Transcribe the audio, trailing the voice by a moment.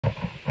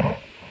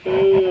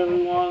Hey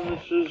everyone,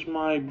 this is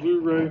my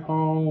Blu-ray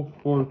haul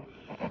for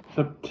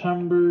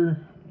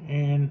September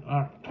and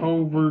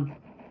October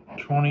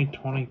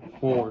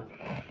 2024.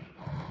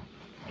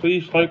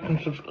 Please like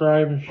and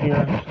subscribe and share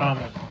and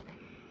comment.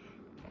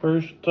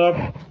 First up,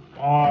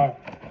 I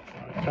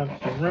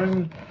got the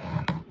Ring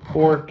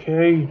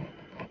 4K.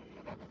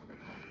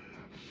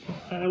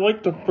 I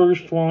like the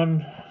first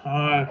one.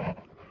 The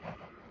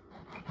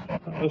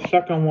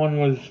second one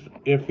was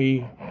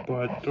iffy,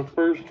 but the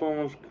first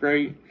one was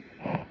great.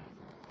 I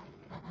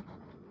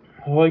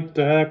like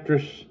the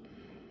actress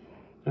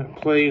that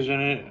plays in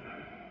it.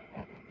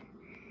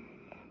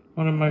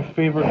 One of my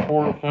favorite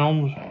horror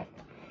films.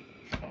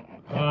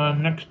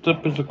 Next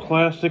up is a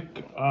classic,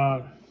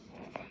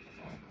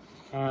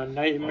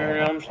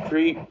 Nightmare on Elm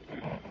Street.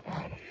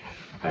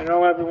 I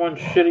know everyone's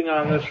shitting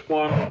on this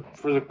one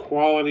for the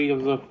quality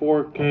of the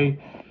 4K,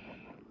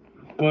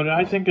 but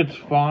I think it's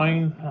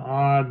fine.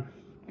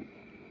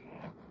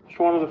 It's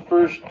one of the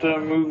first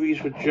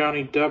movies with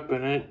Johnny Depp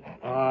in it,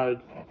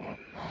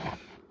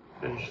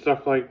 and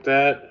stuff like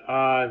that.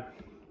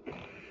 If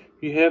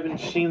you haven't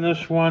seen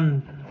this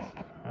one,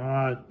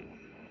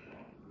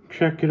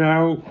 check it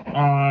out.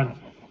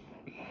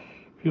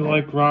 If you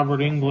like Robert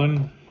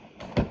Englund.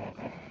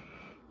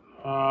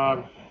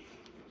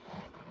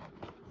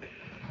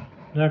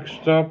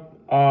 Next up,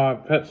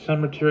 Pet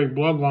Sematary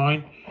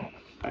Bloodline.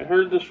 I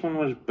heard this one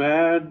was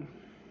bad,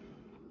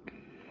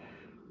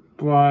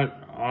 but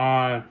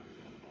I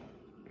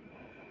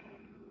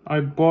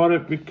bought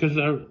it because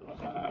I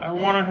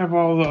want to have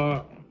all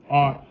the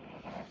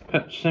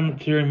Pet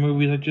Sematary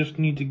movies. I just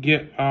need to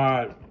get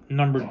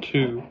number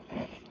 2.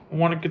 I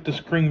want to get the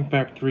Scream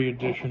Factory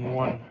edition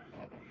one.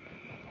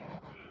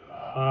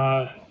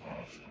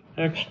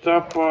 Next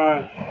up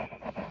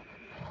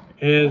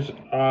is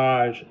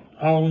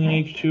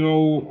Halloween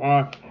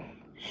H2O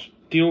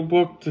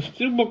Steelbook. The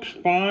Steelbook's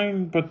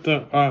fine, but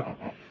the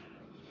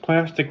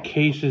plastic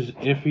case is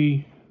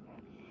iffy.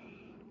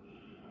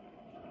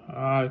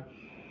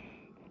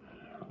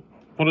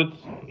 But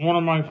it's one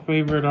of my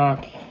favorite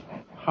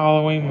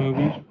Halloween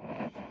movies.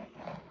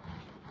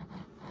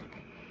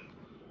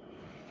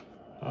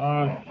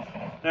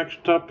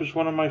 Next up is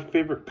one of my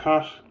favorite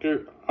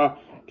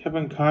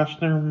Kevin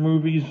Costner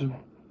movies of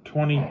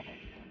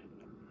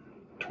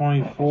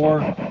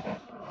 2024,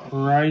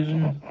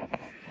 Horizon.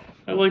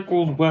 I like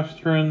old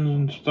westerns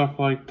and stuff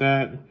like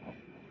that.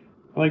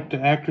 I like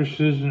the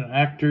actresses and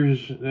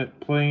actors that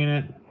play in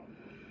it.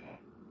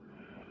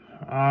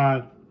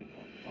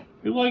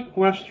 If you like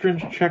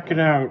westerns, check it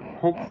out.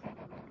 Hope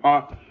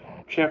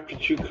Chapter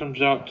 2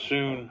 comes out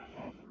soon.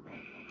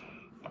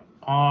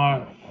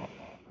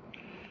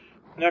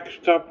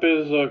 Next up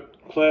is a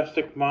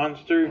classic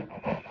monster.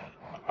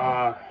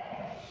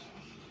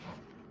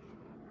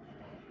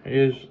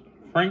 Is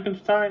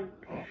Frankenstein.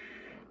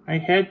 I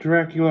have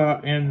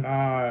Dracula and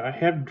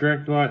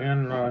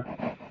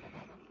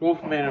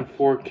Wolfman in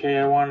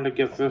 4K. I wanted to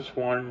get this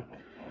one.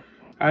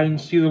 I didn't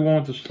see the one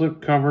with the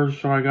slipcover,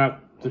 so I got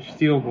the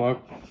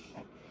Steelbook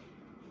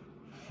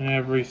and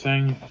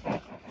everything.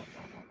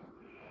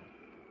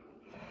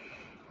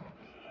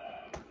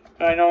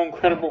 I know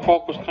Incredible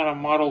Hulk was kind of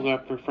modeled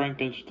after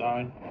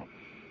Frankenstein.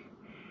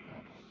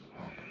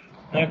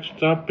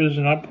 Next up is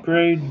an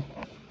upgrade.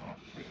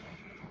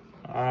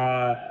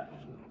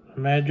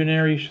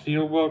 Imaginary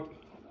Steelbook.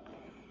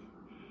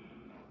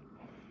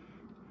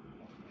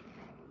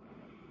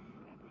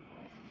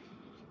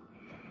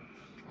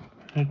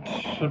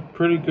 It's a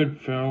pretty good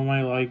film.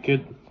 I like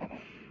it.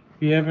 If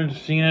you haven't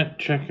seen it,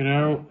 check it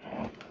out.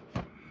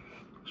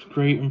 It's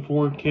great in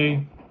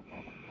 4K.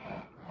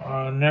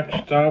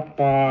 Next up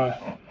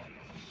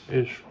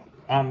is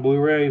on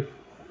Blu-ray,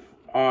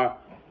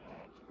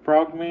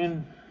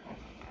 Frogman.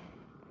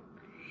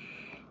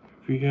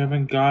 If you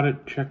haven't got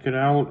it, check it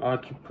out.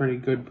 It's a pretty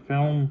good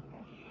film.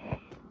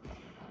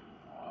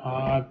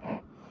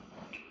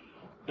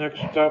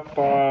 Next up,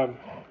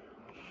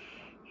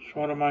 it's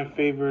one of my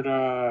favorite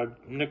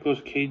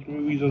Nicolas Cage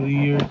movies of the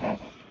year.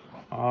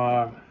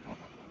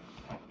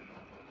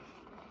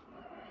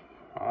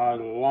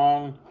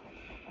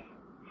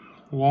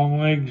 Long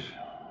Legs.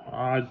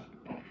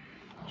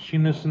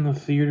 Seen this in the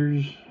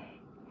theaters.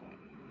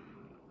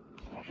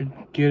 Should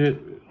get it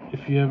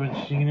if you haven't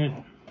seen it.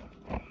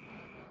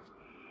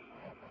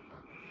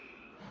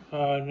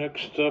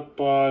 Next up,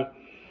 I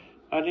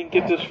didn't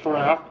get this for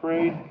an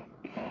upgrade,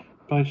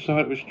 but I saw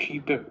it was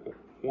cheap at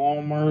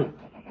Walmart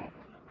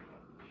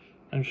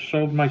and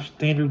sold my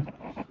standard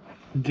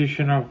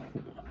edition of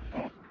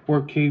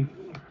 4K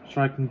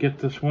so I can get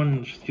this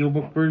one, the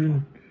Steelbook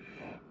version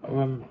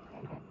of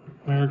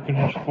American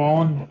Has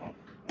Fallen.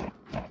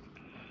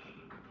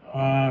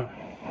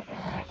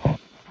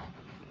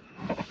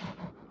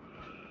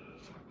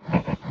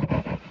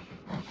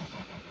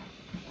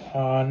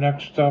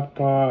 Next up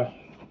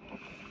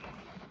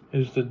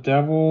is The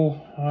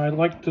Devil. I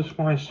liked this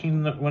one. I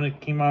seen that when it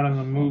came out in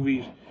the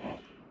movies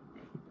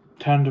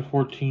 10 to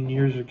 14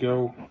 years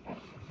ago.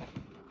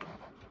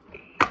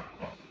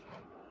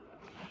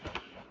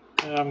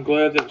 And I'm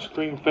glad that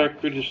Scream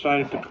Factory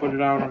decided to put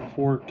it out on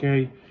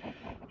 4K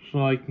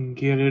so I can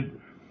get it.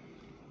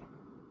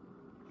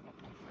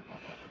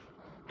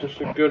 Just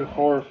a good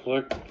horror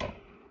flick.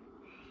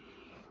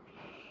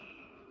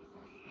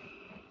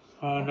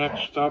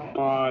 Next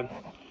up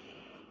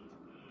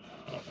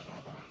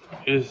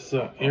is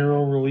the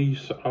Arrow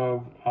release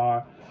of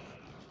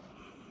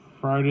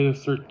Friday the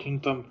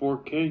 13th on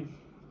 4K.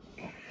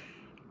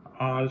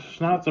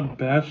 It's not the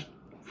best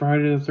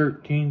Friday the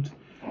 13th,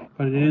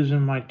 but it is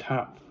in my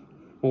top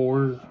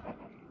 4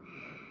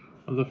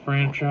 of the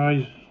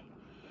franchise.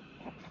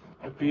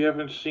 If you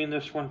haven't seen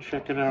this one,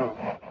 check it out.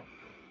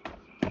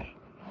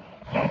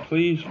 So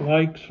please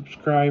like,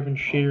 subscribe, and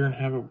share, and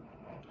have a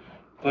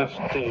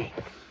blessed day.